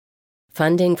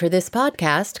Funding for this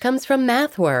podcast comes from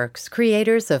MathWorks,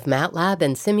 creators of MATLAB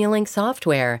and Simulink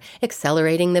software,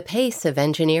 accelerating the pace of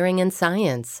engineering and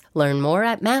science. Learn more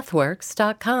at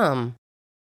mathworks.com.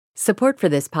 Support for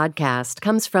this podcast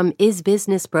comes from Is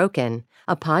Business Broken,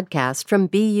 a podcast from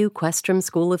BU Questrom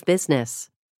School of Business.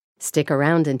 Stick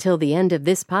around until the end of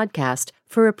this podcast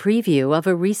for a preview of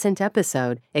a recent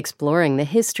episode exploring the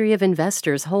history of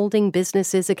investors holding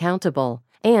businesses accountable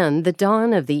and the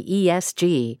dawn of the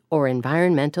ESG, or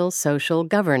Environmental Social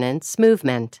Governance,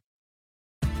 movement.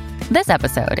 This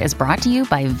episode is brought to you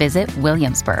by Visit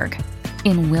Williamsburg.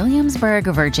 In Williamsburg,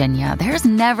 Virginia, there's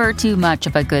never too much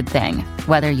of a good thing.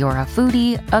 Whether you're a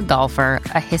foodie, a golfer,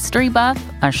 a history buff,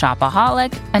 a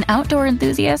shopaholic, an outdoor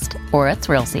enthusiast, or a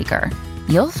thrill seeker,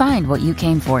 you'll find what you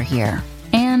came for here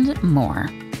and more.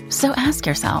 So ask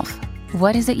yourself,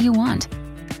 what is it you want?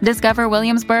 Discover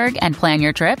Williamsburg and plan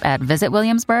your trip at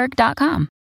visitwilliamsburg.com.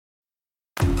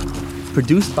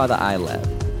 Produced by the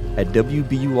iLab at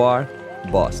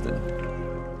WBUR, Boston.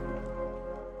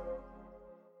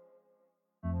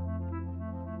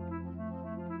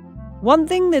 One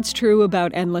thing that's true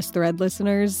about Endless Thread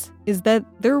listeners is that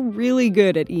they're really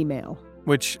good at email.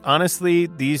 Which, honestly,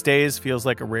 these days feels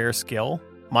like a rare skill.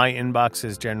 My inbox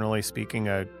is, generally speaking,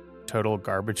 a total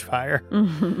garbage fire.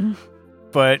 Mm-hmm.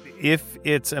 But if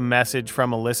it's a message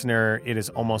from a listener, it is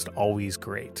almost always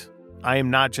great. I am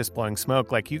not just blowing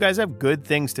smoke. Like, you guys have good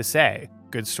things to say,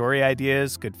 good story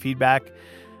ideas, good feedback.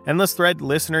 Endless Thread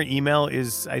listener email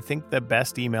is, I think, the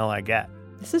best email I get.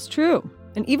 This is true.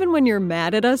 And even when you're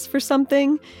mad at us for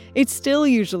something, it's still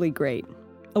usually great.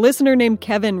 A listener named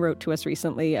Kevin wrote to us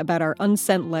recently about our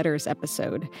Unsent Letters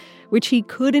episode, which he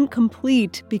couldn't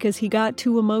complete because he got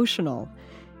too emotional.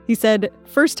 He said,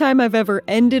 "First time I've ever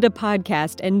ended a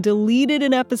podcast and deleted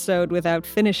an episode without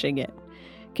finishing it.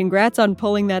 Congrats on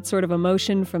pulling that sort of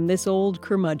emotion from this old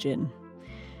curmudgeon."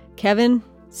 Kevin,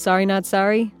 sorry not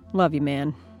sorry. Love you,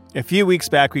 man. A few weeks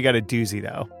back, we got a doozy,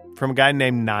 though, from a guy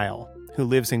named Niall, who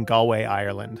lives in Galway,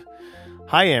 Ireland.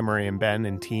 "Hi, Amory and Ben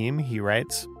and team," he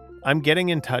writes. "I'm getting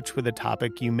in touch with a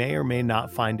topic you may or may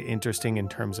not find interesting in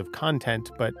terms of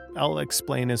content, but I'll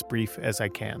explain as brief as I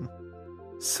can.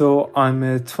 So I'm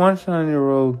a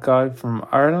 29-year-old guy from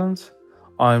Ireland.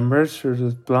 I'm registered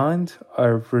as blind. I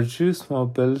have reduced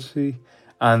mobility,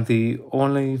 and the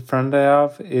only friend I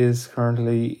have is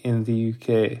currently in the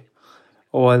UK.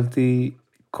 While the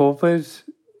COVID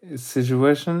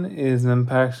situation is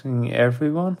impacting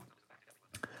everyone,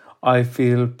 I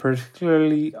feel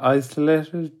particularly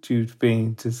isolated due to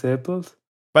being disabled."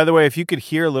 By the way, if you could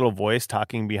hear a little voice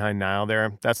talking behind Niall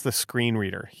there, that's the screen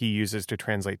reader he uses to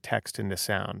translate text into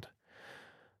sound.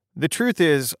 The truth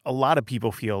is, a lot of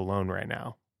people feel alone right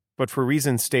now. But for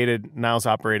reasons stated, Niall's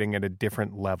operating at a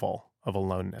different level of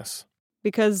aloneness.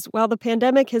 Because while the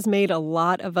pandemic has made a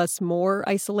lot of us more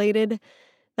isolated,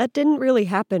 that didn't really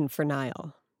happen for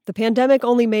Niall. The pandemic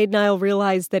only made Niall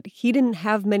realize that he didn't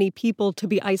have many people to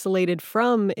be isolated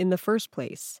from in the first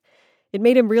place. It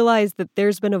made him realize that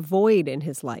there's been a void in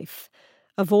his life,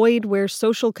 a void where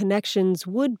social connections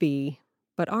would be,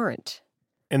 but aren't.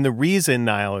 And the reason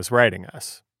Niall is writing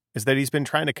us is that he's been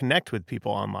trying to connect with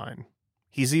people online.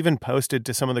 He's even posted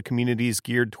to some of the communities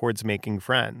geared towards making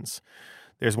friends.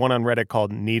 There's one on Reddit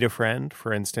called Need a Friend,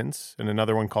 for instance, and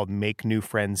another one called Make New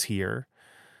Friends Here.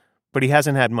 But he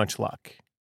hasn't had much luck.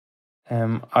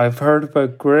 I've heard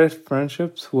about great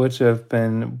friendships which have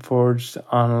been forged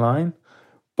online,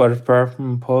 but apart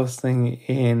from posting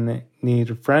in Need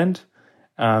a Friend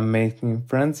and making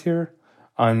friends here,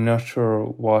 I'm not sure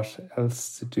what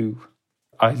else to do.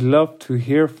 I'd love to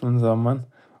hear from someone,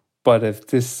 but if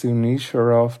this is too niche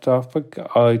or off topic,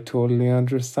 I totally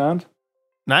understand.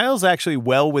 Niall's actually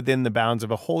well within the bounds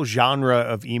of a whole genre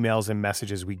of emails and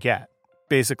messages we get.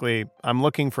 Basically, I'm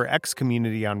looking for X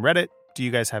community on Reddit. Do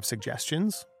you guys have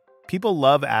suggestions? People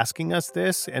love asking us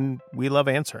this, and we love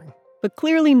answering. But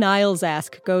clearly Niall's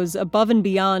ask goes above and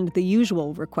beyond the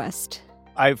usual request.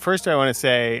 First, I want to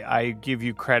say I give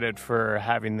you credit for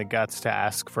having the guts to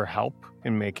ask for help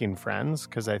in making friends,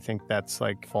 because I think that's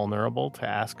vulnerable to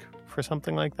ask for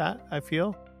something like that, I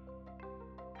feel.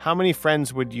 How many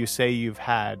friends would you say you've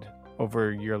had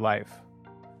over your life?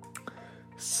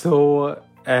 So,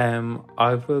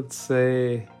 I would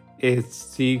say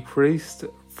it's decreased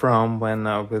from when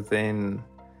I was in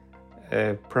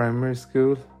primary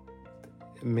school,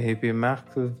 maybe a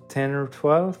max of 10 or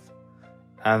 12,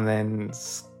 and then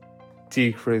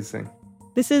decreasing.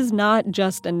 This is not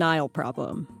just a Niall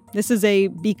problem. This is a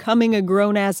becoming a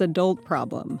grown-ass adult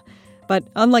problem. But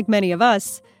unlike many of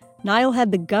us, Niall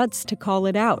had the guts to call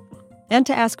it out and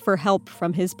to ask for help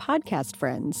from his podcast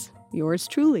friends, yours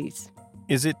truly's.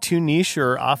 Is it too niche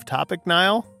or off topic,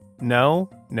 Niall? No,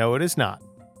 it is not.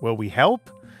 Will we help?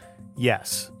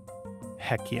 Yes.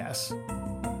 Heck yes.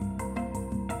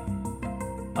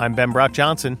 I'm Ben Brock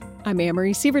Johnson. I'm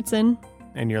Amory Sievertson.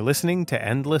 And you're listening to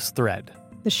Endless Thread,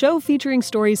 the show featuring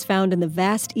stories found in the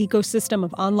vast ecosystem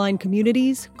of online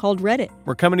communities called Reddit.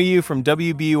 We're coming to you from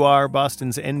WBUR,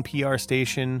 Boston's NPR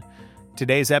station.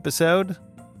 Today's episode,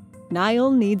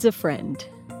 Niall Needs a Friend.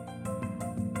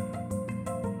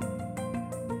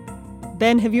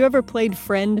 Ben, have you ever played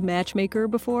friend matchmaker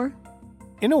before?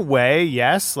 In a way,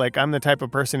 yes. Like, I'm the type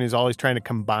of person who's always trying to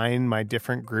combine my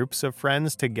different groups of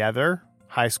friends together.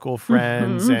 High school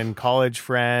friends and college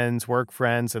friends, work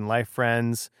friends and life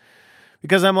friends.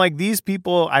 Because I'm like, these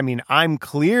people, I mean, I'm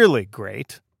clearly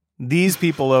great. These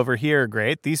people over here are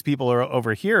great. These people are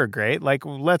over here are great. Like,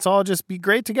 let's all just be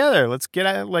great together. Let's get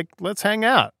out, let's hang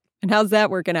out. And how's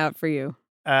that working out for you?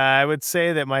 I would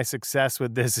say that my success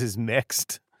with this is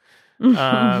mixed.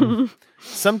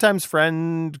 Sometimes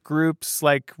friend groups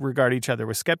regard each other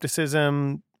with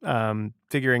skepticism.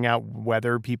 Figuring out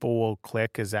whether people will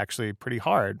click is actually pretty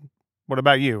hard. What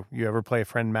about you? You ever play a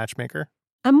friend matchmaker?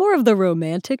 I'm more of the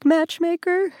romantic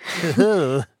matchmaker.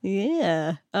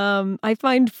 Yeah. I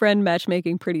find friend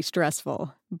matchmaking pretty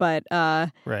stressful, but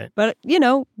right. But you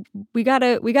know, we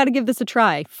gotta give this a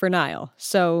try for Niall.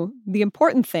 So the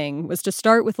important thing was to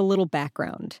start with a little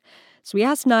background. So we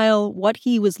asked Niall what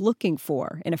he was looking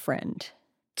for in a friend.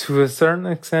 To a certain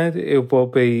extent, it will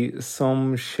be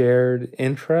some shared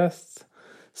interests.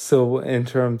 So in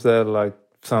terms of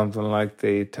something like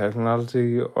the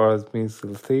technology or the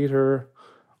musical theatre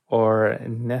or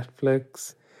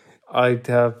Netflix, I'd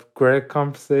have great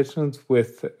conversations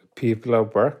with people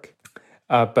at work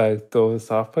about those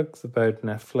topics, about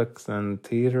Netflix and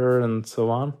theatre and so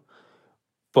on.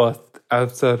 But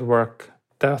outside work,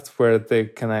 that's where the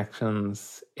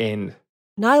connections end.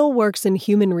 Niall works in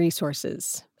human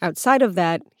resources. Outside of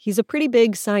that, he's a pretty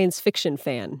big science fiction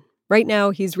fan. Right now,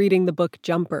 he's reading the book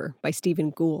Jumper by Stephen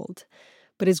Gould.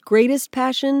 But his greatest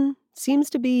passion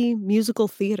seems to be musical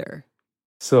theater.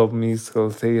 So musical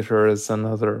theatre is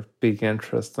another big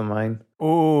interest of mine.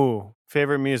 Ooh,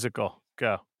 favorite musical?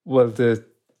 Go. Well, the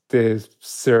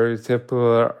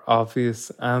stereotypical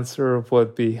obvious answer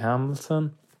would be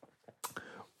Hamilton.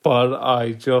 But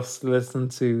I just listened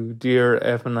to Dear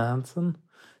Evan Hansen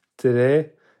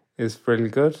today. It's pretty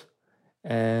good.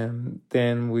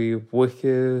 Then we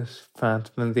Wicked,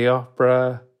 Phantom of the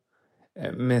Opera,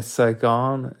 Miss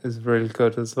Saigon is really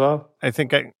good as well. I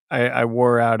think I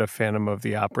wore out a Phantom of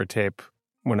the Opera tape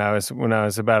when I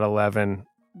was about 11,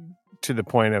 to the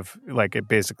point of it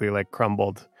basically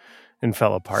crumbled and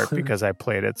fell apart because I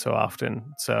played it so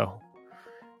often. So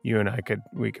you and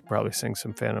we could probably sing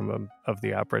some Phantom of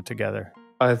the Opera together.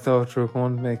 I thought you were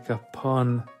going to make a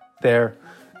pun there.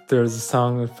 There's a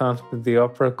song with Phantom of the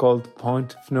Opera called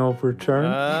Point of No Return.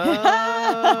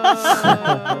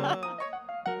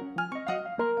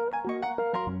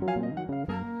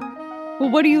 Well,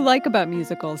 what do you like about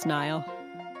musicals, Niall?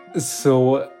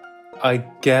 So, I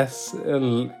guess,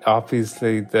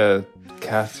 obviously, the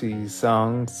catchy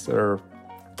songs they're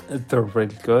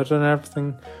really good and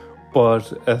everything.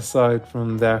 But aside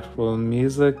from the actual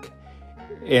music,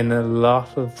 in a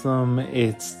lot of them,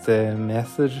 it's the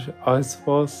message, I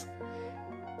suppose.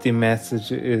 The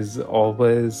message is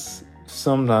always,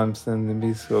 sometimes in the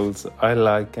musicals I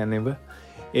like anyway,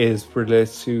 is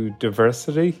related to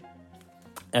diversity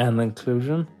and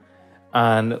inclusion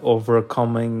and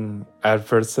overcoming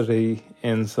adversity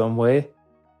in some way.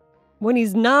 When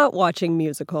he's not watching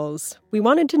musicals, we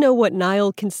wanted to know what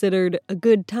Niall considered a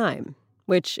good time,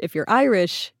 which, if you're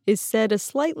Irish, is said a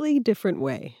slightly different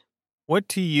way. What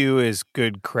to you is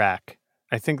good crack?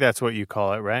 I think that's what you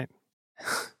call it, right?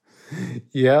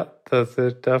 Yeah, that's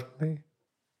it, definitely.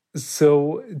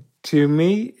 So, to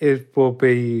me, it will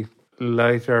be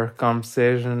lighter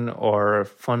conversation or a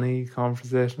funny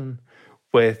conversation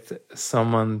with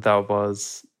someone that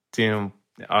was,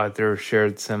 either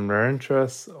shared similar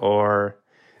interests or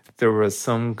there was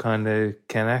some kind of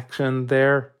connection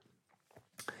there.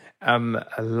 A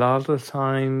lot of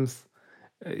times,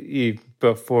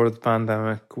 before the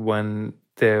pandemic, when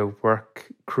the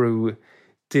work crew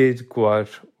did go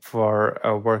out for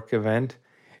a work event,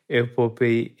 it would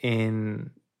be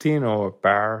in, a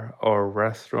bar or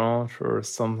restaurant or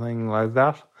something like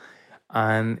that.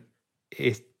 And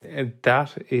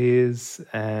that is,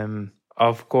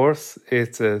 of course,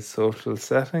 it's a social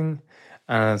setting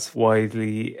and it's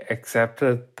widely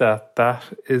accepted that that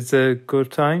is a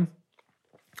good time.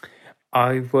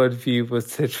 I would view a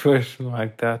situation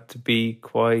like that to be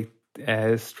quite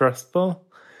stressful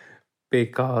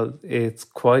because it's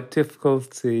quite difficult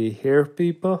to hear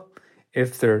people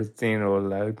if there's,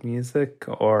 loud music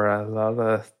or a lot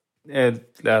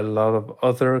of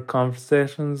other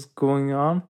conversations going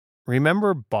on.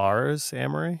 Remember bars,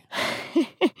 Amory?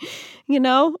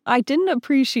 I didn't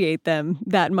appreciate them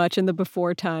that much in the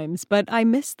before times, but I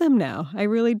miss them now. I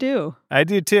really do. I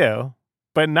do too.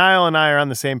 But Niall and I are on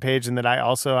the same page in that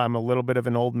I'm a little bit of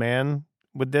an old man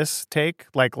with this take.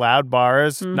 Like loud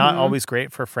bars, not always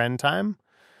great for friend time.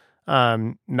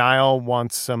 Niall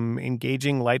wants some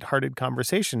engaging, lighthearted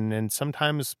conversation, and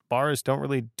sometimes bars don't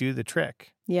really do the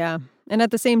trick. Yeah. And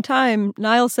at the same time,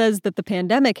 Niall says that the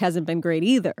pandemic hasn't been great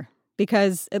either.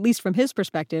 Because, at least from his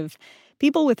perspective,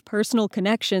 people with personal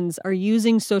connections are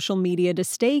using social media to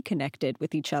stay connected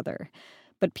with each other.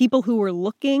 But people who are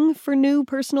looking for new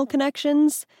personal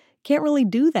connections can't really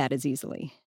do that as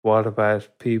easily. What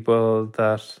about people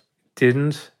that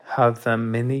didn't have that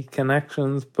many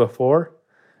connections before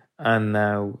and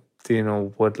now,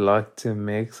 would like to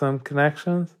make some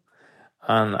connections?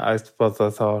 And I suppose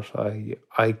I thought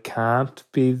I can't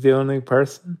be the only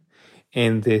person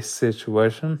in this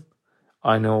situation.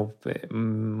 I know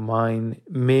mine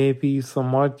may be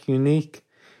somewhat unique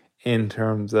in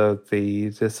terms of the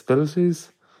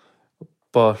disabilities,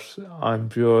 but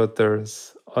I'm sure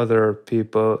there's other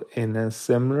people in a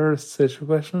similar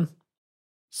situation.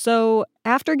 So,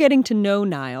 after getting to know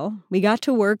Niall, we got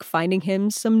to work finding him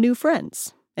some new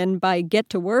friends. And by get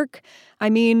to work, I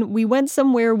mean we went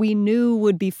somewhere we knew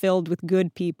would be filled with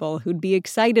good people who'd be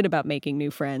excited about making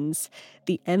new friends.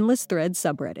 The Endless Thread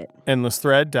subreddit.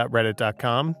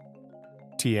 Endlessthread.reddit.com.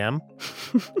 TM.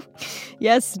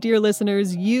 Yes, dear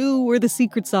listeners, you were the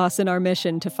secret sauce in our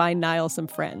mission to find Niall some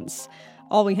friends.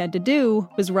 All we had to do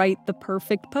was write the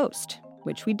perfect post,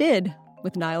 which we did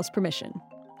with Niall's permission.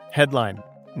 Headline: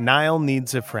 Niall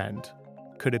needs a friend.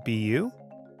 Could it be you?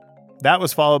 That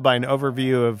was followed by an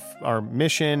overview of our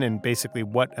mission and basically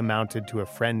what amounted to a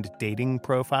friend dating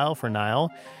profile for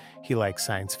Niall. He likes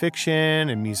science fiction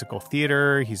and musical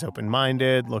theater. He's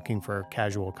open-minded, looking for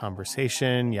casual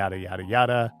conversation, yada, yada,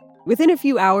 yada. Within a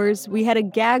few hours, we had a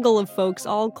gaggle of folks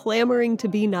all clamoring to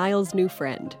be Niall's new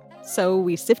friend. So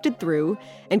we sifted through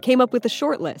and came up with a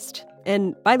short list.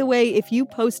 And by the way, if you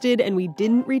posted and we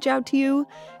didn't reach out to you,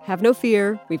 have no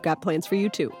fear, we've got plans for you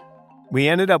too. We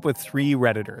ended up with 3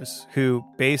 Redditors who,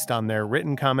 based on their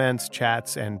written comments,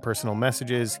 chats, and personal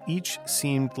messages, each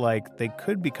seemed like they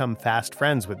could become fast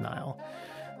friends with Niall.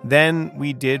 Then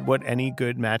we did what any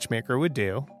good matchmaker would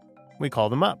do. We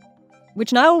called him up.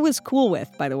 Which Niall was cool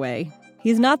with, by the way.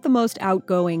 He's not the most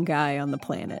outgoing guy on the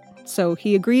planet. So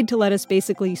he agreed to let us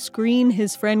basically screen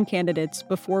his friend candidates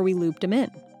before we looped him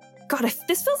in. God,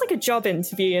 this feels like a job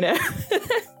interview,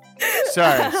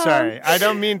 Sorry. I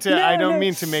don't mean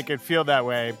to make it feel that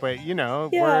way, but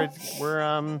yeah.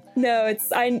 we're No,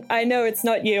 it's I know it's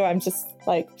not you. I'm just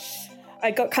like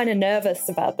I got kind of nervous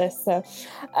about this. So,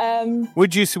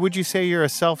 would you say you're a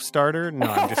self-starter? No,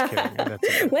 I'm just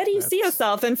kidding. Where do you see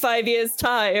yourself in 5 years'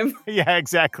 time? Yeah,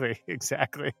 exactly.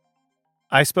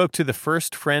 I spoke to the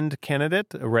first friend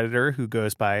candidate, a Redditor who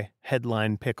goes by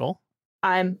Headline Pickle.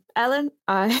 I'm Ellen.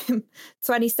 I'm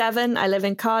 27. I live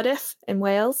in Cardiff in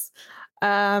Wales.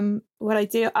 What I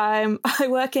do, I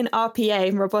work in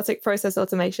RPA, robotic process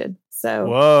automation. So,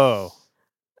 whoa,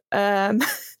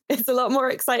 it's a lot more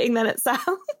exciting than it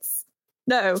sounds.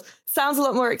 No, sounds a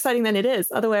lot more exciting than it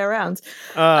is. Other way around.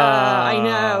 I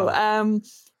know.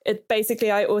 It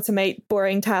basically I automate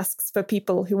boring tasks for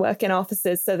people who work in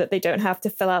offices so that they don't have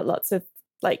to fill out lots of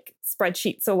like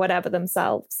spreadsheets or whatever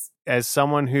themselves. As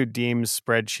someone who deems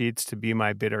spreadsheets to be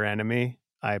my bitter enemy,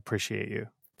 I appreciate you.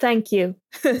 Thank you.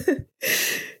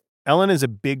 Ellen is a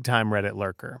big-time Reddit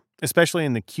lurker, especially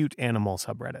in the cute animal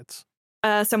subreddits.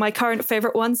 So my current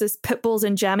favorite ones is Pitbulls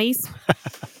and Jammies.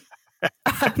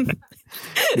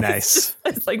 Nice.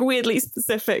 It's like weirdly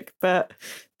specific, but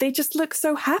they just look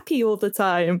so happy all the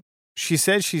time. She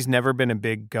says she's never been a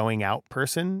big going out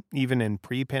person, even in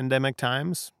pre-pandemic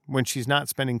times. When she's not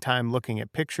spending time looking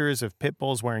at pictures of pit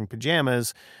bulls wearing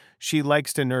pajamas, she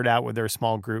likes to nerd out with her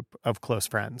small group of close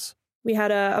friends. We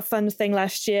had a fun thing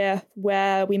last year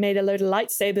where we made a load of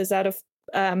lightsabers out of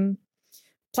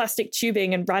plastic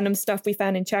tubing and random stuff we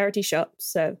found in charity shops.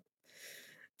 So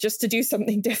just to do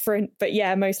something different, but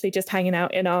yeah, mostly just hanging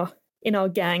out in our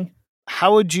gang.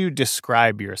 How would you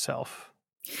describe yourself?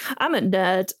 I'm a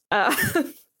nerd.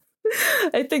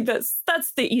 I think that's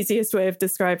the easiest way of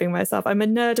describing myself. I'm a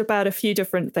nerd about a few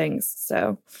different things.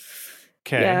 So,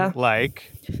 okay, yeah.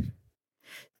 Like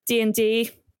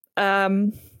D&D. I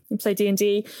play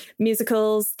D&D,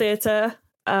 musicals, theatre.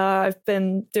 I've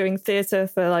been doing theatre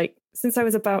for like since I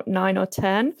was about 9 or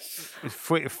 10.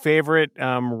 Favorite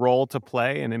role to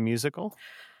play in a musical?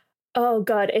 Oh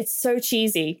God, it's so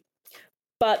cheesy.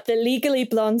 But the Legally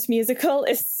Blonde musical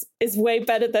is way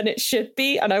better than it should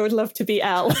be, and I would love to be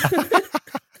Elle.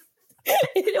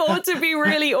 It ought to be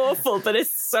really awful, but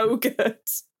it's so good.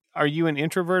 Are you an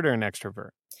introvert or an extrovert?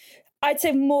 I'd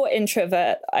say more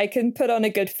introvert. I can put on a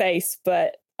good face,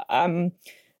 but I'm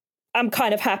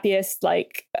kind of happiest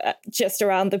just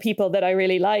around the people that I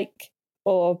really like,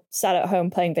 or sat at home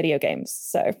playing video games.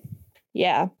 So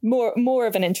yeah, more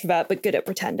of an introvert, but good at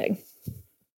pretending.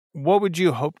 What would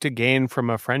you hope to gain from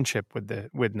a friendship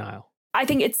with Niall? I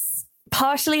think it's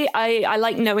partially I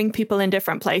like knowing people in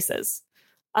different places.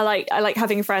 I like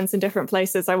having friends in different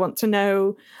places. I want to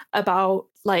know about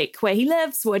where he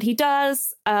lives, what he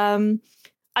does.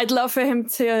 I'd love for him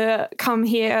to come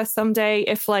here someday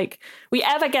if we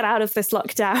ever get out of this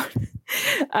lockdown.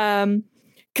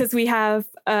 Because we have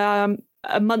a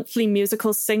monthly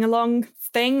musical sing-along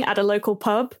thing at a local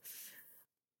pub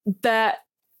that,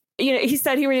 he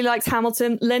said he really likes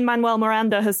Hamilton. Lin-Manuel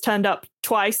Miranda has turned up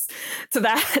twice to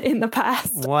that in the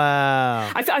past. Wow.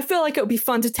 I feel like it would be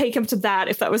fun to take him to that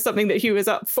if that was something that he was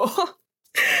up for.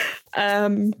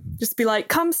 Just be like,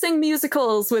 come sing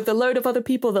musicals with a load of other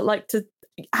people that like to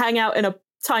hang out in a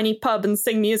tiny pub and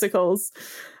sing musicals.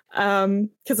 Because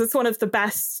it's one of the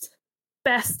best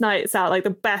nights out, the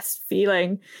best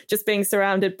feeling, just being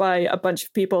surrounded by a bunch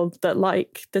of people that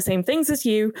like the same things as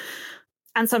you.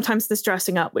 And sometimes this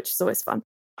dressing up, which is always fun.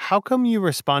 How come you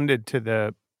responded to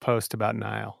the post about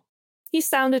Niall? He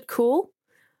sounded cool.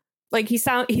 He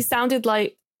sounded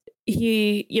like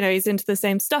he's into the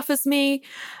same stuff as me.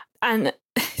 And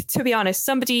to be honest,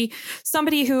 somebody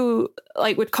who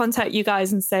would contact you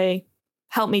guys and say,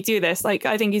 help me do this. I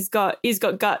think he's got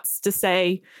guts to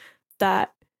say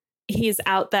that he's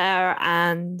out there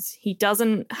and he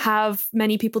doesn't have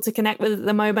many people to connect with at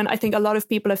the moment. I think a lot of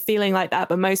people are feeling like that,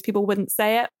 but most people wouldn't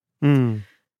say it.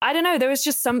 I don't know. There was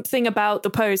just something about the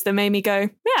post that made me go,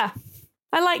 yeah,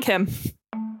 I like him.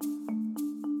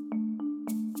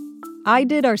 I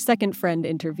did our second friend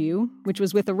interview, which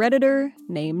was with a Redditor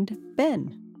named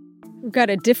Ben. We've got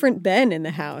a different Ben in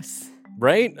the house.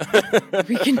 Right?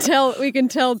 We can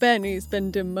tell Ben he's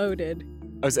been demoted.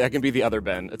 I can be the other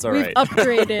Ben. It's all We've right.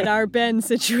 upgraded our Ben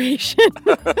situation.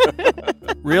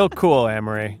 Real cool,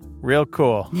 Amory. Real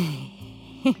cool.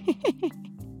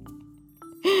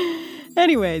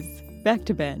 Anyways, back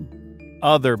to Ben.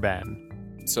 Other Ben.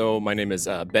 So my name is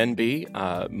Ben B.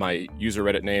 My user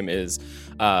Reddit name is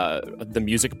The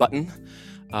Music Button.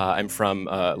 I'm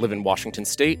live in Washington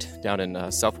State, down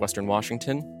in southwestern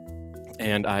Washington,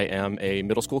 and I am a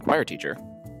middle school choir teacher.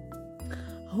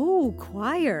 Oh,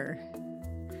 choir.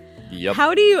 Yep.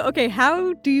 How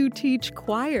do you teach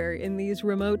choir in these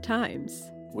remote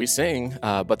times? We sing,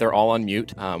 but they're all on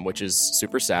mute, which is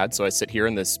super sad. So I sit here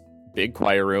in this big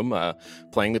choir room,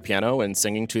 playing the piano and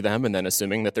singing to them, and then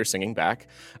assuming that they're singing back.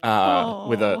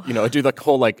 With I do the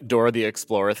whole Dora the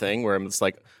Explorer thing, where I'm just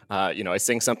I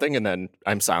sing something and then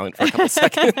I'm silent for a couple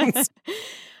seconds.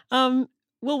 Well,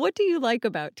 what do you like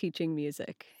about teaching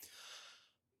music?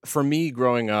 For me,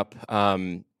 growing up,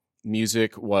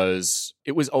 music was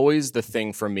always the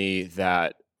thing for me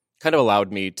that kind of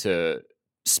allowed me to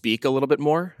speak a little bit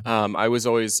more. I was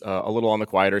always a little on the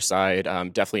quieter side,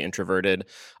 definitely introverted,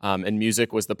 and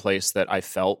music was the place that I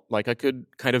felt like I could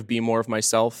kind of be more of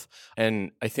myself.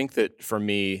 And I think that for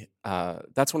me,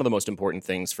 that's one of the most important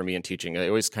things for me in teaching. I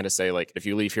always kind of say, if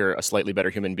you leave here a slightly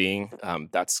better human being,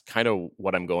 that's kind of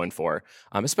what I'm going for,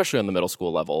 especially on the middle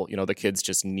school level. The kids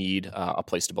just need a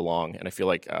place to belong. And I feel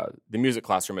like the music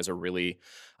classroom is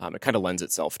it kind of lends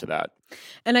itself to that.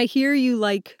 And I hear you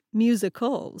like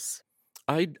musicals.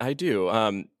 I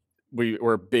do.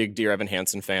 We're big Dear Evan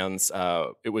Hansen fans.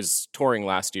 It was touring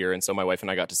last year, and so my wife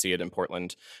and I got to see it in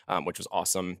Portland, which was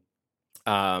awesome.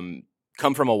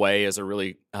 Come From Away is a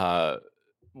really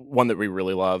one that we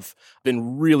really love.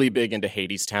 Been really big into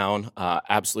Hadestown.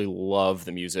 Absolutely love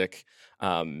the music.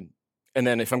 And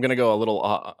then if I'm going to go a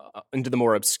little into the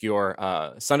more obscure,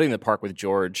 Sunday in the Park with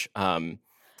George.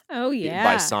 Oh yeah,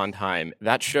 by Sondheim.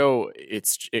 That show,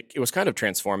 it was kind of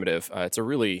transformative. It's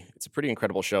a pretty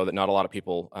incredible show that not a lot of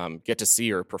people get to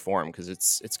see or perform, because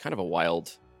it's kind of a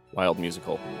wild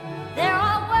musical. There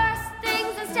are worse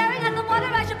things than staring at the water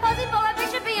as you're posing for a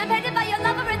picture being painted by your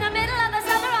lover in the middle of the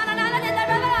summer on an island in the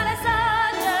river on a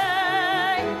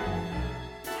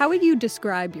Sunday. How would you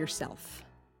describe yourself?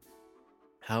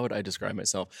 How would I describe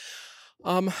myself?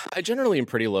 I generally am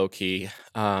pretty low key.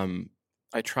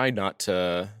 I try not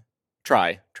to.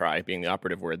 Try being the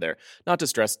operative word there, not to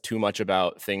stress too much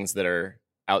about things that are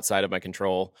outside of my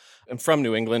control. I'm from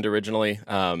New England originally,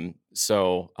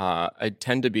 so I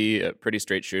tend to be a pretty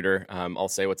straight shooter. I'll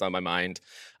say what's on my mind.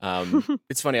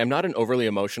 It's funny, I'm not an overly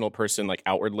emotional person, like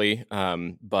outwardly,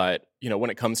 but when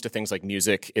it comes to things like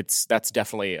music, that's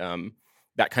definitely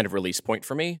that kind of release point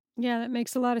for me. Yeah, that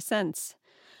makes a lot of sense.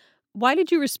 Why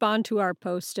did you respond to our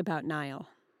post about Niall?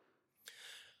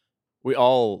 We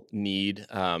all need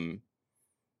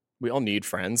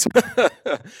friends.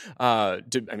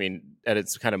 At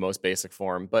its kind of most basic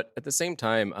form. But at the same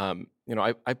time,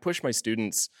 I push my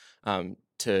students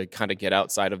to kind of get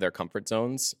outside of their comfort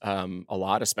zones a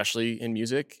lot, especially in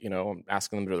music.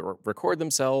 Asking them to record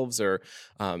themselves or,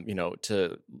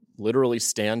 to literally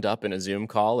stand up in a Zoom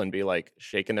call and be like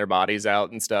shaking their bodies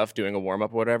out and stuff, doing a warm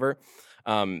up, whatever.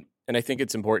 And I think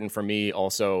it's important for me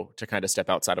also to kind of step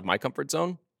outside of my comfort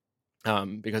zone.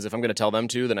 Because if I'm going to tell them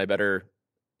to, then I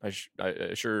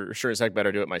sure as heck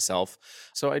better do it myself.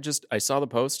 So I saw the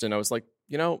post and I was like,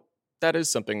 that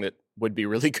is something that would be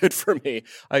really good for me.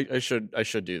 I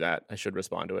should do that. I should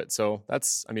respond to it. So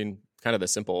that's, kind of the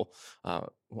simple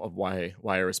of why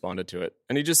I responded to it.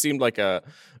 And he just seemed like a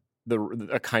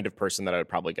kind of person that I would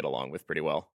probably get along with pretty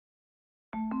well.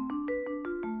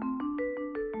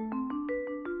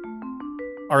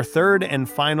 Our third and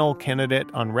final candidate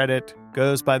on Reddit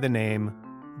goes by the name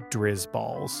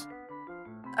Drizzballs.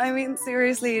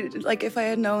 Seriously, if I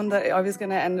had known that I was going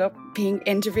to end up being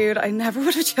interviewed, I never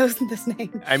would have chosen this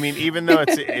name. Even though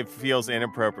it feels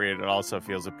inappropriate, it also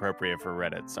feels appropriate for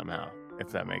Reddit somehow,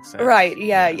 if that makes sense. Right,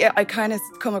 yeah. I kind of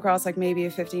come across like maybe a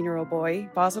 15-year-old boy,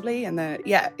 possibly, and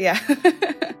yeah.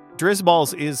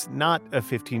 Drizzballs is not a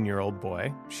 15-year-old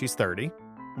boy. She's 30.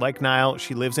 Like Niall,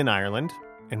 she lives in Ireland,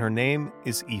 and her name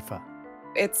is Aoife.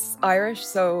 It's Irish,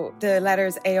 so the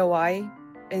letters AOI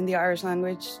in the Irish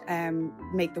language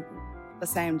make the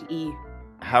sound E.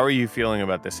 How are you feeling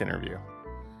about this interview?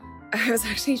 I was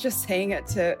actually just saying it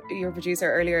to your producer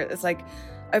earlier. It's like,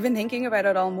 I've been thinking about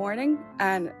it all morning,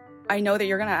 and I know that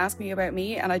you're going to ask me about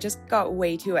me, and I just got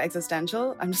way too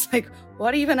existential. I'm just like,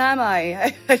 what even am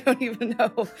I? I don't even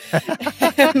know.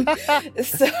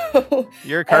 So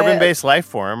you're a carbon-based life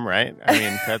form, right?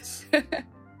 That's...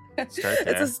 Start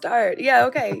there. It's a start. Yeah,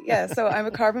 okay. Yeah, so I'm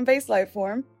a carbon-based life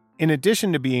form. In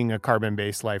addition to being a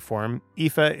carbon-based life form,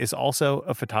 Aoife is also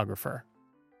a photographer.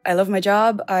 I love my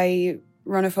job. I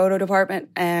run a photo department,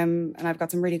 and I've got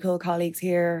some really cool colleagues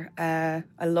here.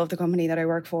 I love the company that I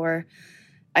work for.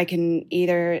 I can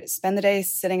either spend the day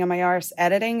sitting on my arse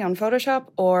editing on Photoshop,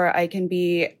 or I can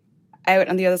be out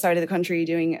on the other side of the country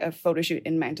doing a photo shoot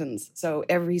in mountains. So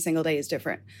every single day is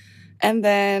different. And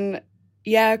then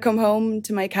come home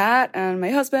to my cat and my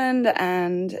husband,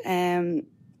 and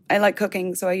I like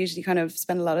cooking, so I usually kind of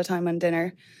spend a lot of time on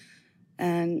dinner.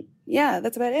 And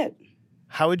that's about it.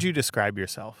 How would you describe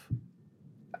yourself?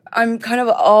 I'm kind of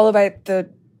all about the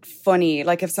funny.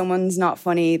 Like, if someone's not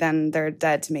funny, then they're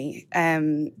dead to me.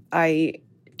 I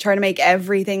try to make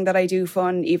everything that I do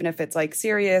fun, even if it's like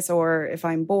serious, or if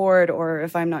I'm bored, or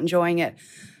if I'm not enjoying it.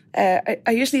 I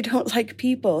usually don't like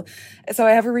people. So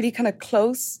I have a really kind of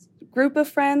close group of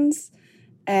friends,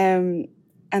 and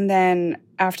then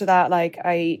after that,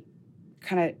 I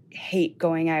kind of hate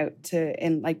going out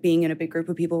being in a big group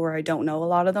of people where I don't know a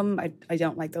lot of them. I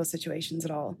don't like those situations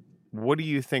at all. What do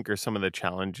you think are some of the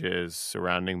challenges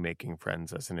surrounding making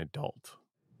friends as an adult?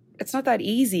 It's not that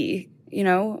easy,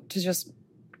 to just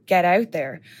get out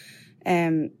there.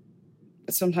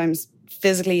 Sometimes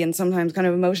physically and sometimes kind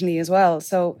of emotionally as well.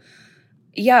 So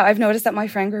yeah, I've noticed that my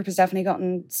friend group has definitely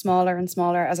gotten smaller and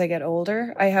smaller as I get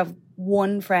older. I have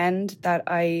one friend that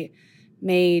I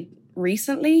made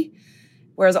recently,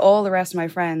 whereas all the rest of my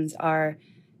friends are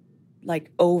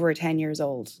over 10 years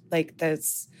old.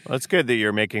 That's good that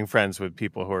you're making friends with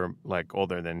people who are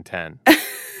older than 10.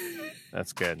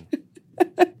 That's good.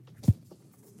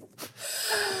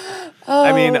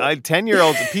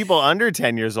 10-year-olds, people under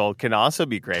 10 years old can also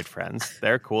be great friends.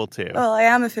 They're cool too. Well, I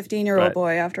am a 15-year-old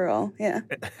boy after all. Yeah.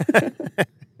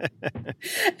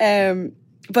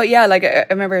 But yeah, I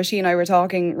remember she and I were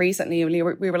talking recently, and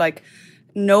we were like,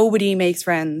 nobody makes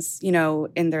friends, in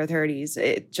their 30s.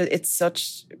 It's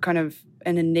such kind of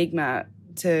an enigma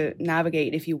to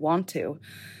navigate if you want to.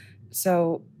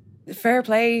 So fair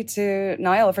play to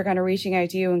Niall for kind of reaching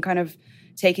out to you and kind of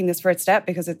taking this first step,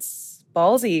 because it's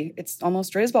ballsy. It's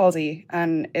almost drizzballsy,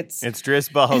 and it's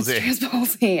drizzballsy. It's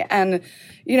drizzballsy, and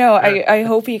I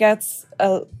hope he gets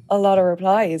a lot of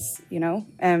replies.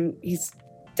 He's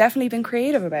definitely been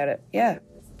creative about it. Yeah.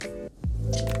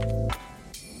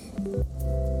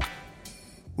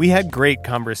 We had great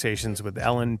conversations with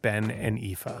Ellen, Ben, and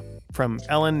Aoife. From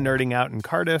Ellen nerding out in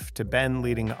Cardiff to Ben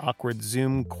leading awkward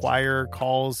Zoom choir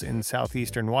calls in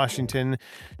southeastern Washington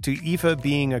to Aoife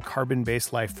being a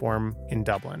carbon-based life form in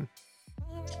Dublin.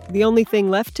 The only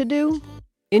thing left to do?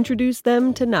 Introduce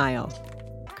them to Niall.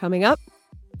 Coming up,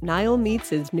 Niall meets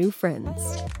his new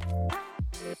friends.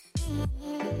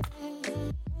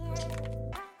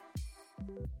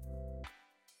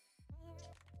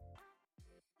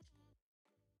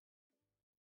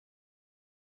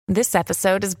 This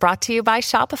episode is brought to you by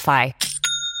Shopify.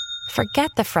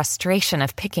 Forget the frustration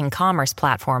of picking commerce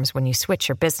platforms when you switch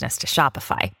your business to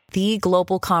Shopify, the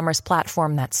global commerce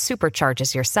platform that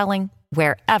supercharges your selling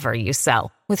wherever you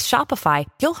sell. With Shopify,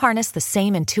 you'll harness the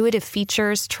same intuitive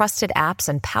features, trusted apps,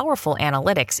 and powerful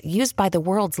analytics used by the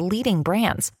world's leading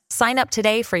brands. Sign up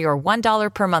today for your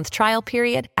 $1 per month trial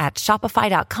period at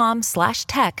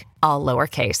shopify.com/tech, all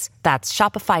lowercase. That's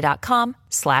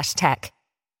shopify.com/tech.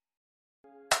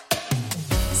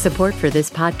 Support for this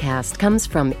podcast comes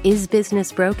from Is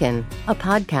Business Broken, a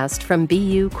podcast from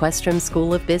BU Questrom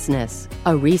School of Business.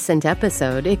 A recent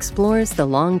episode explores the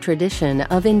long tradition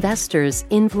of investors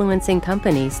influencing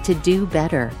companies to do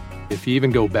better. If you even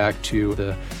go back to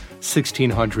the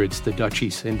 1600s, the Dutch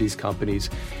East Indies companies,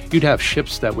 you'd have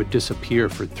ships that would disappear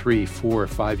for 3, 4,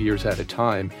 5 years at a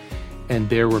time. And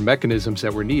there were mechanisms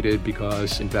that were needed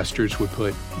because investors would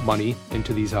put money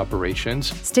into these operations.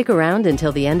 Stick around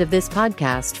until the end of this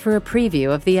podcast for a preview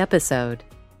of the episode.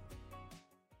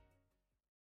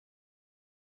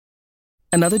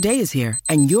 Another day is here,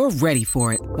 and you're ready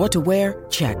for it. What to wear?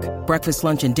 Check. Breakfast,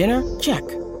 lunch, and dinner? Check.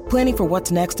 Planning for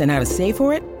what's next and how to save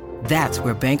for it? That's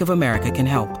where Bank of America can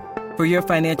help. For your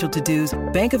financial to-dos,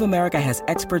 Bank of America has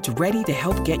experts ready to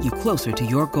help get you closer to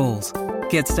your goals.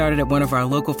 Get started at one of our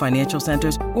local financial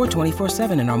centers or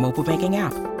 24/7 in our mobile banking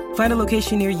app. Find a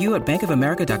location near you at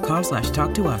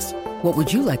bankofamerica.com/talktous. What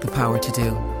would you like the power to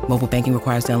do? Mobile banking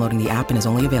requires downloading the app and is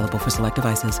only available for select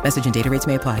devices. Message and data rates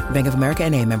may apply. Bank of America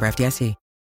N.A., member FDIC.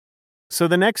 So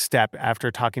the next step after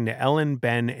talking to Ellen,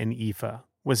 Ben, and Aoife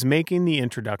was making the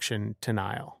introduction to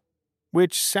Niall,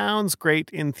 which sounds great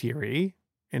in theory.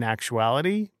 In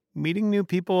actuality, meeting new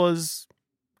people is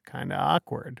kind of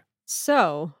awkward.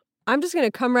 So I'm just going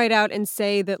to come right out and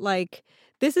say that,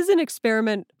 this is an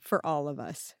experiment for all of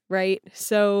us, right?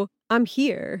 So I'm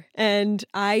here, and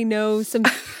I know some,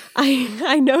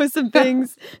 I know some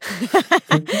things.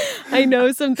 I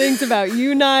know some things about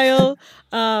you, Niall.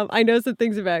 I know some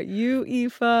things about you,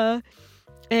 Aoife.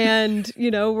 And,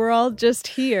 we're all just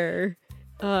here.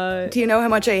 Do you know how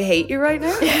much I hate you right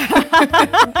now?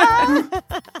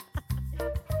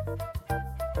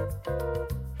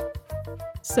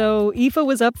 So Aoife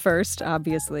was up first,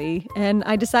 obviously, and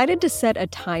I decided to set a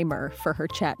timer for her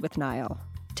chat with Niall.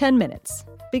 10 minutes.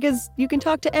 Because you can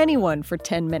talk to anyone for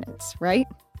 10 minutes, right?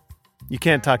 You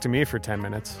can't talk to me for 10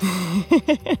 minutes.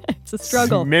 It's a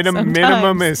struggle.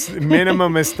 Minimum is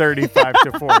 35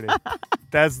 to 40.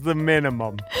 That's the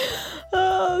minimum.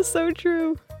 Oh, so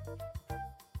true.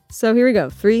 So here we go.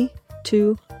 3,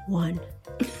 2, 1.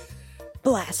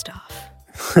 Blast off.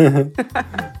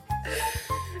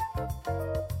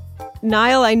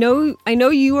 Niall, I know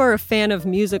you are a fan of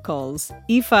musicals.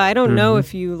 Aoife, I don't know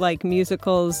if you like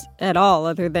musicals at all,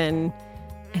 other than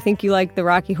I think you like the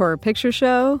Rocky Horror Picture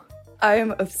Show.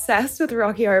 I'm obsessed with the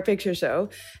Rocky Horror Picture Show.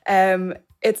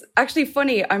 It's actually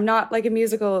funny. I'm not like a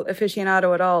musical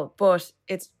aficionado at all, but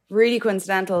it's really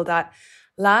coincidental that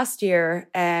last year,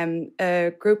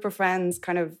 a group of friends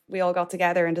we all got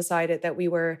together and decided that we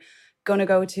were going to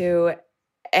go to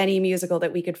any musical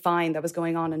that we could find that was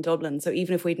going on in Dublin. So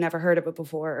even if we'd never heard of it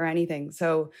before or anything.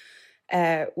 So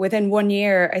within 1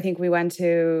 year, I think we went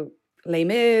to Les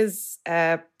Mis,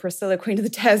 Priscilla, Queen of the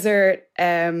Desert,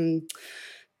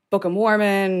 Book of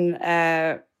Mormon,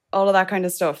 all of that kind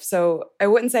of stuff. So I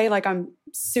wouldn't say I'm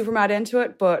super mad into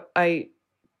it, but I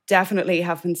definitely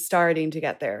have been starting to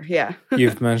get there. Yeah.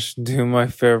 You've mentioned two of my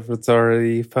favourites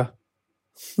already, Aoife.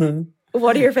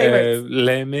 What are your favourites?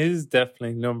 Les Mis,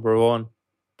 definitely number one.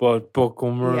 But Book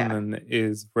of Mormon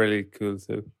is really cool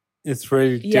too. It's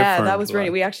really different. Yeah, that was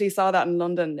really. We actually saw that in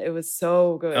London. It was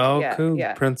so good. Oh, cool.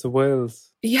 Yeah. Prince of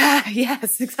Wales. Yeah,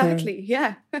 yes, exactly.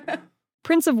 Yeah.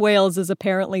 Prince of Wales is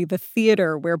apparently the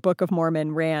theater where Book of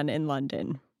Mormon ran in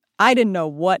London. I didn't know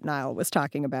what Niall was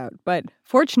talking about, but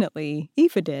fortunately,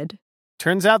 Aoife did.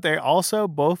 Turns out they also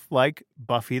both like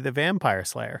Buffy the Vampire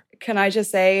Slayer. Can I just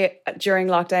say, during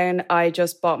lockdown, I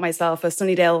just bought myself a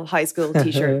Sunnydale High School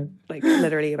t-shirt,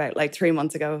 literally about 3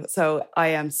 months ago. So I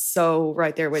am so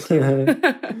right there with you.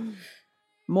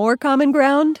 More common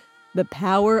ground, The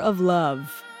Power of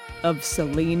Love of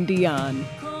Celine Dion.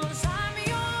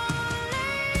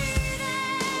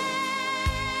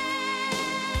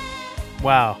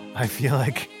 Wow, I feel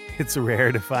like it's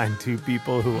rare to find two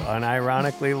people who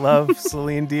unironically love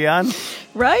Celine Dion.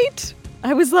 Right?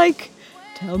 I was like,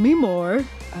 tell me more.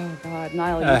 Oh, God.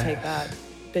 Niall, you take that.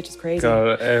 Bitch is crazy.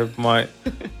 God,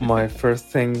 my first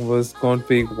thing was going to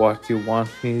be, what do you want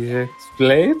me to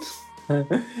explain?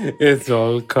 It's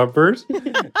all covered.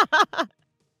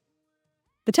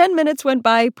 The 10 minutes went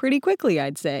by pretty quickly,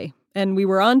 I'd say. And we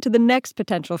were on to the next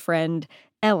potential friend,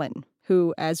 Ellen,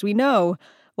 who, as we know,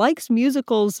 likes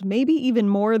musicals maybe even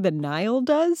more than Niall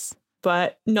does.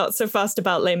 But not so fast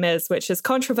about Les Mis, which is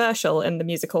controversial in the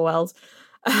musical world.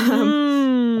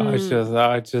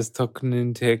 I just took an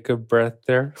intake of breath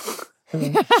there.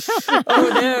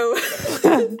 Oh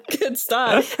no. Good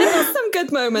start. And there's some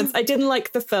good moments. I didn't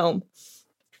like the film.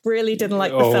 Really didn't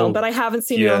like the film, but I haven't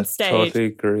seen it on stage. Totally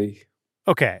agree.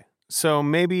 Okay, so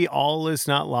maybe all is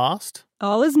not lost?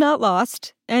 All is not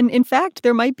lost. And in fact,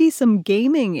 there might be some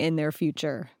gaming in their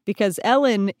future, because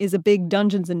Ellen is a big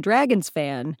Dungeons & Dragons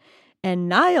fan, and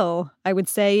Niall, I would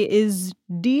say, is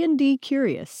D&D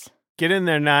curious. Get in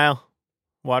there, Niall.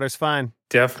 Water's fine.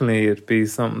 Definitely, it'd be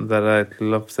something that I'd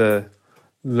love to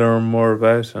learn more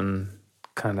about and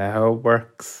kind of how it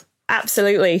works.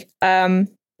 Absolutely.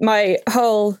 My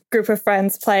whole group of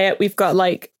friends play it. We've got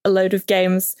like a load of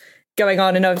games going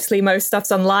on, and obviously most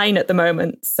stuff's online at the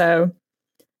moment. So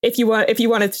if you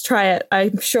wanted to try it,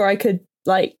 I'm sure I could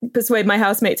like persuade my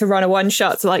housemate to run a one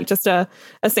shot, so like just a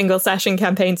single session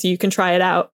campaign, so you can try it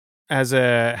out. As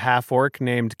a half orc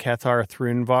named Kethar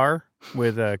Thrunvar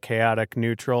with a chaotic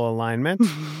neutral alignment,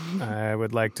 I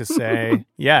would like to say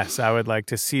yes. I would like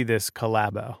to see this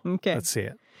collabo. Okay, let's see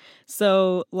it.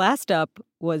 So last up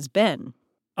was Ben.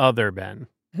 Other Ben.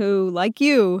 Who, like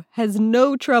you, has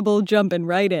no trouble jumping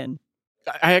right in.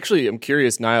 I actually am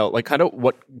curious, Niall, like kind of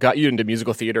what got you into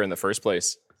musical theater in the first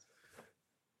place?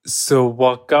 So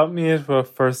what got me into it,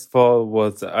 first of all,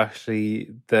 was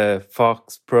actually the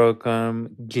Fox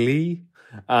program Glee,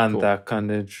 and that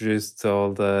kind of introduced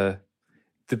all the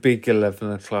big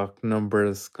 11 o'clock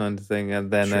numbers kind of thing,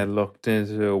 and then I looked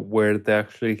into where they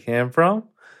actually came from,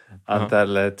 and that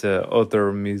led to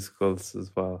other musicals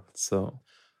as well. So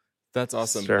that's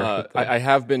awesome. I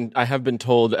have been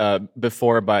told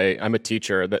before I'm a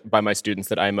teacher by my students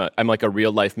that I'm like a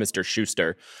real life Mr.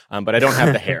 Schuster, but I don't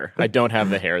have the hair. I don't have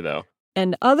the hair though.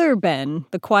 And other Ben,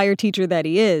 the choir teacher that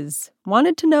he is,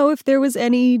 wanted to know if there was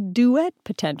any duet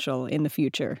potential in the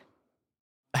future.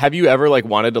 Have you ever like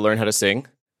wanted to learn how to sing?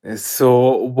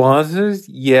 So wanted,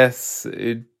 yes,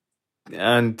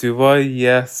 and do I?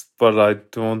 Yes, but I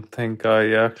don't think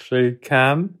I actually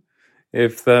can.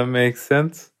 If that makes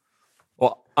sense.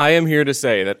 Well, I am here to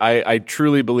say that I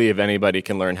truly believe anybody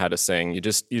can learn how to sing. You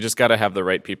just got to have the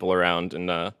right people around. And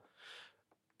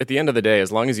at the end of the day,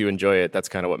 as long as you enjoy it, that's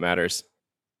kind of what matters.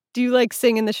 Do you like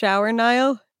sing in the shower,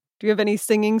 Niall? Do you have any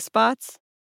singing spots?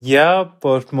 Yeah,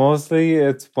 but mostly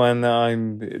it's when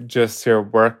I'm just here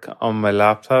work on my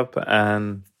laptop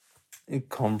and it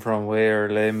come from where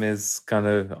Les Mis kind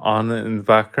of on in the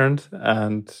background,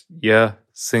 and yeah,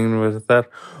 singing with that,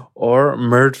 or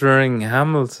murdering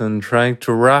Hamilton trying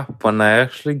to rap when I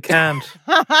actually can't.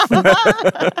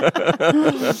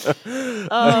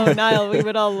 Oh, Niall, we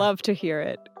would all love to hear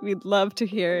it. We'd love to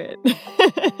hear it.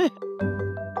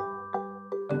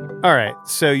 All right,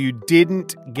 so you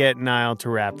didn't get Niall to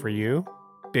rap for you.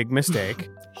 Big mistake.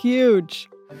 Huge.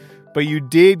 But you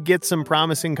did get some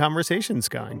promising conversations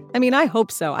going. I mean, I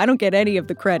hope so. I don't get any of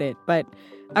the credit, but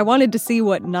I wanted to see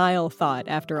what Niall thought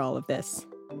after all of this.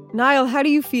 Niall, how do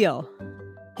you feel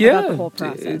about the whole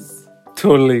process?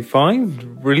 Totally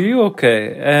fine. Really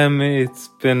okay. It's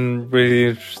been really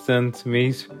interesting to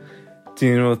meet,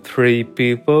 3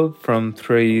 people from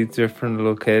 3 different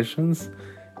locations,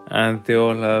 and they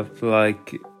all have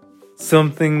like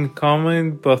something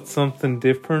common but something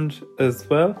different as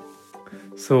well.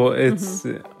 So it's,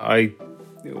 I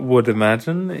would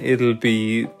imagine it'll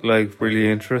be like really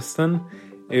interesting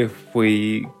if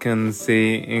we can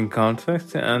stay in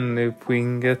contact and if we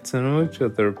can get to know each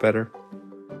other better.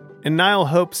 And Niall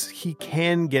hopes he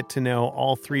can get to know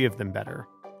all 3 of them better,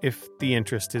 if the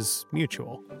interest is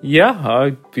mutual. Yeah,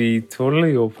 I'd be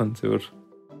totally open to it.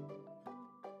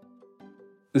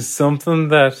 Something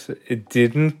that it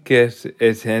didn't get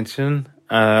attention,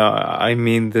 I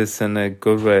mean this in a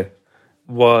good way,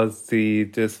 was the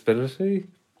disability.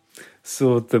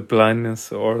 So the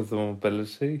blindness or the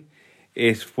mobility,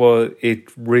 it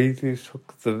really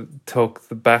took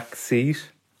the back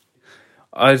seat.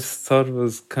 I just thought it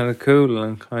was kind of cool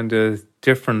and kind of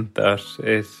different that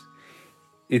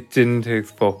it didn't take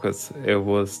focus. It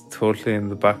was totally in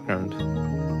the background.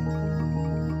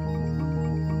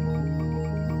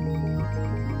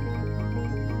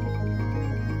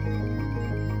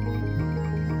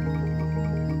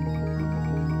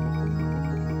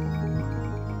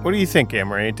 What do you think,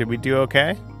 Amory? Did we do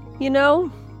okay? You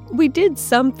know, we did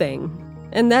something.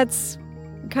 And that's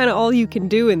kind of all you can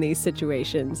do in these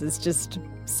situations, is just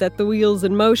set the wheels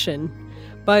in motion.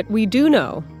 But we do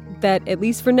know that, at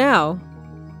least for now,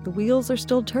 the wheels are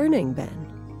still turning, Ben.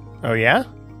 Oh, yeah?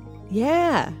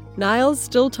 Yeah. Niall's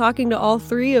still talking to all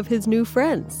 3 of his new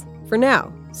friends, for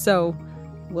now. So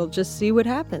we'll just see what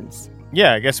happens.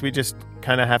 Yeah, I guess we just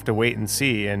kind of have to wait and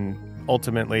see. And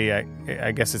ultimately,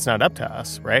 I guess it's not up to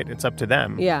us, right? It's up to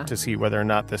them to see whether or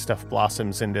not this stuff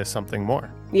blossoms into something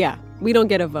more. Yeah, we don't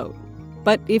get a vote.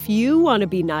 But if you want to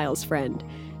be Niall's friend,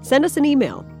 send us an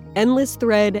email,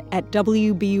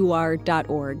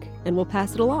 endlessthread@wbur.org, and we'll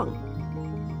pass it along.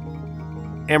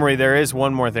 Amory, there is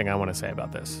one more thing I want to say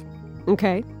about this.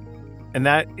 Okay. And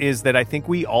that is that I think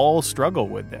we all struggle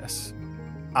with this.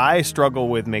 I struggle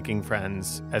with making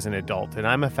friends as an adult, and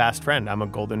I'm a fast friend. I'm a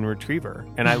golden retriever,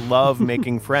 and I love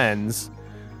making friends.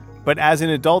 But as an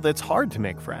adult, it's hard to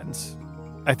make friends.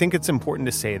 I think it's important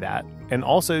to say that, and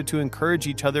also to encourage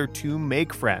each other to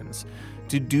make friends,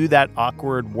 to do that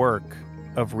awkward work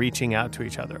of reaching out to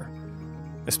each other,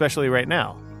 especially right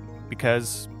now,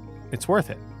 because it's worth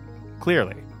it,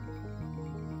 clearly.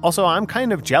 Also, I'm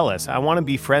kind of jealous. I want to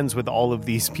be friends with all of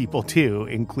these people too,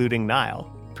 including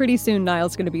Niall. Pretty soon,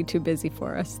 Niall's going to be too busy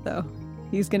for us, though.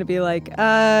 He's going to be like,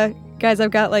 guys,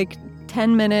 I've got like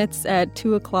 10 minutes at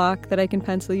 2 o'clock that I can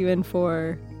pencil you in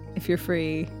for if you're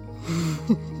free.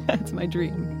 That's my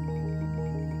dream.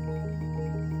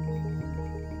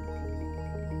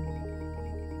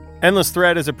 Endless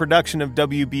Thread is a production of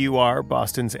WBUR,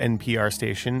 Boston's NPR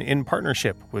station, in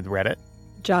partnership with Reddit.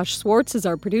 Josh Swartz is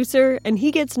our producer, and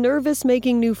he gets nervous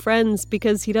making new friends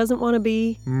because he doesn't want to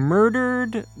be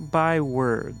murdered by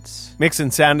words. Mix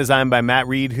and sound design by Matt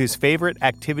Reed, whose favorite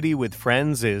activity with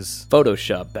friends is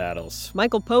Photoshop battles.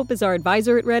 Michael Pope is our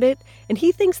advisor at Reddit, and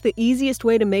he thinks the easiest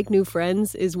way to make new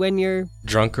friends is when you're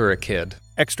drunk or a kid.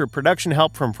 Extra production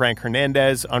help from Frank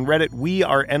Hernandez. On Reddit, we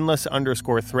are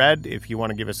endless_thread. If you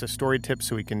want to give us a story tip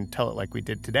so we can tell it like we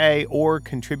did today, or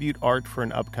contribute art for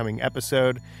an upcoming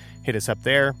episode, hit us up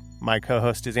there. My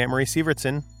co-host is Amory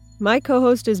Sievertson. My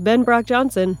co-host is Ben Brock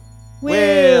Johnson.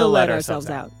 We'll let ourselves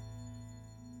out.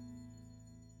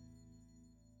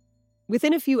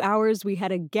 Within a few hours, we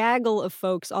had a gaggle of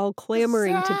folks all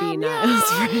clamoring to be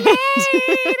Niall's friend.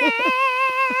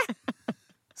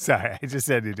 Sorry, I just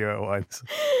had to do it once.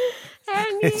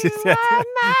 And you are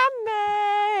my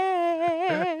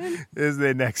man. This is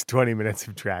the next 20 minutes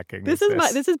of tracking. This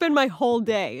has been my whole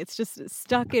day. It's just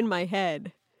stuck in my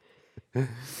head. But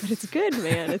it's good,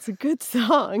 man. It's a good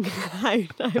song.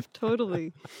 I've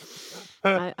totally...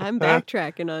 I'm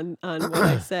backtracking on what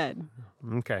I said.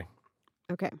 Okay.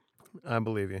 Okay. I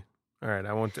believe you. All right,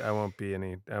 I won't be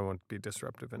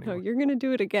disruptive anymore. No, you're going to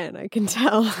do it again, I can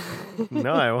tell.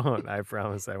 No, I won't. I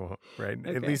promise I won't. Right?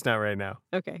 Okay. At least not right now.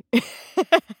 Okay.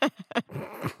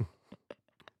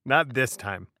 Not this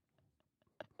time.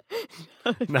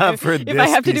 Not for this. If I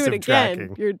have to do piece it of again,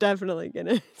 tracking. you're definitely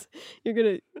gonna.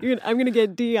 I'm gonna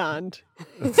get Dion'd.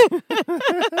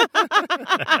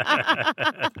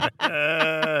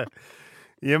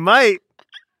 You might.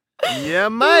 You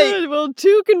might. Well,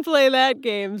 2 can play that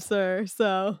game, sir.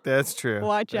 So that's true.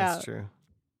 Watch out. That's true.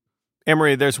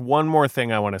 Emery, there's one more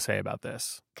thing I want to say about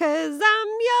this. 'Cause I'm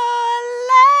your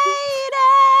lady.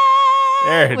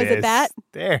 There it Was is. it that?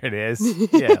 There it is.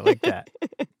 Yeah, like that.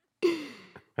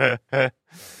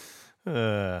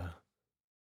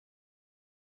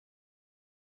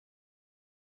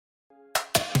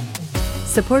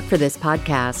 Support for this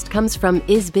podcast comes from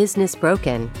Is Business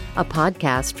Broken, a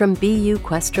podcast from BU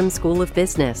Questrom School of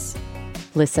Business.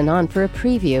 Listen on for a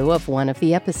preview of one of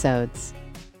the episodes.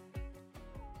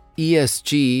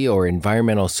 ESG, or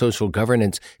environmental social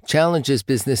governance, challenges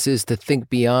businesses to think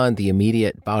beyond the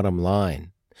immediate bottom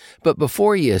line. But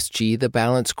before ESG, the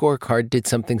Balanced Scorecard did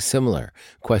something similar.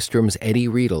 Questrom's Eddie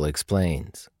Riedel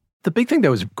explains. The big thing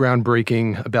that was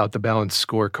groundbreaking about the Balanced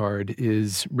Scorecard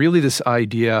is really this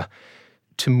idea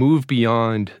to move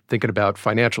beyond thinking about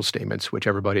financial statements, which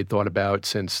everybody had thought about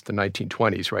since the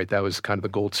 1920s, right? That was kind of the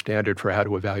gold standard for how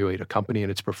to evaluate a company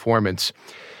and its performance.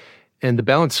 And the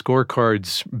Balanced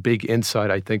Scorecard's big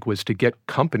insight, I think, was to get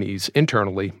companies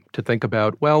internally to think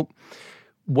about, well,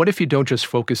 what if you don't just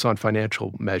focus on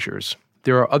financial measures?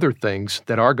 There are other things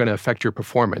that are going to affect your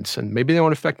performance, and maybe they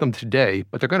won't affect them today,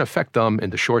 but they're going to affect them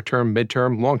in the short term,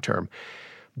 midterm, long term.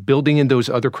 Building in those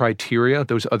other criteria,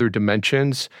 those other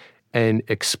dimensions, and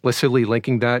explicitly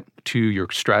linking that to your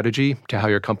strategy, to how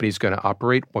your company is going to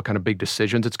operate, what kind of big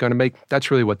decisions it's going to make,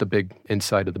 that's really what the big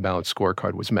insight of the Balanced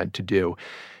Scorecard was meant to do.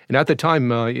 And at the time,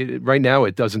 right now,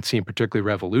 it doesn't seem particularly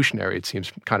revolutionary. It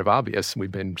seems kind of obvious. We've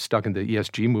been stuck in the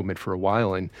ESG movement for a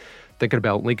while, and thinking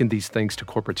about linking these things to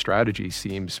corporate strategy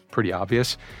seems pretty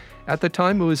obvious. At the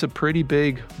time, it was a pretty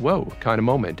big, whoa, kind of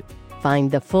moment. Find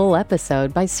the full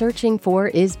episode by searching for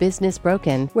Is Business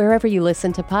Broken wherever you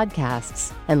listen to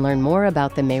podcasts, and learn more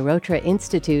about the Mehrotra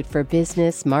Institute for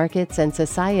Business, Markets, and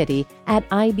Society at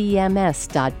ibms.bu.edu.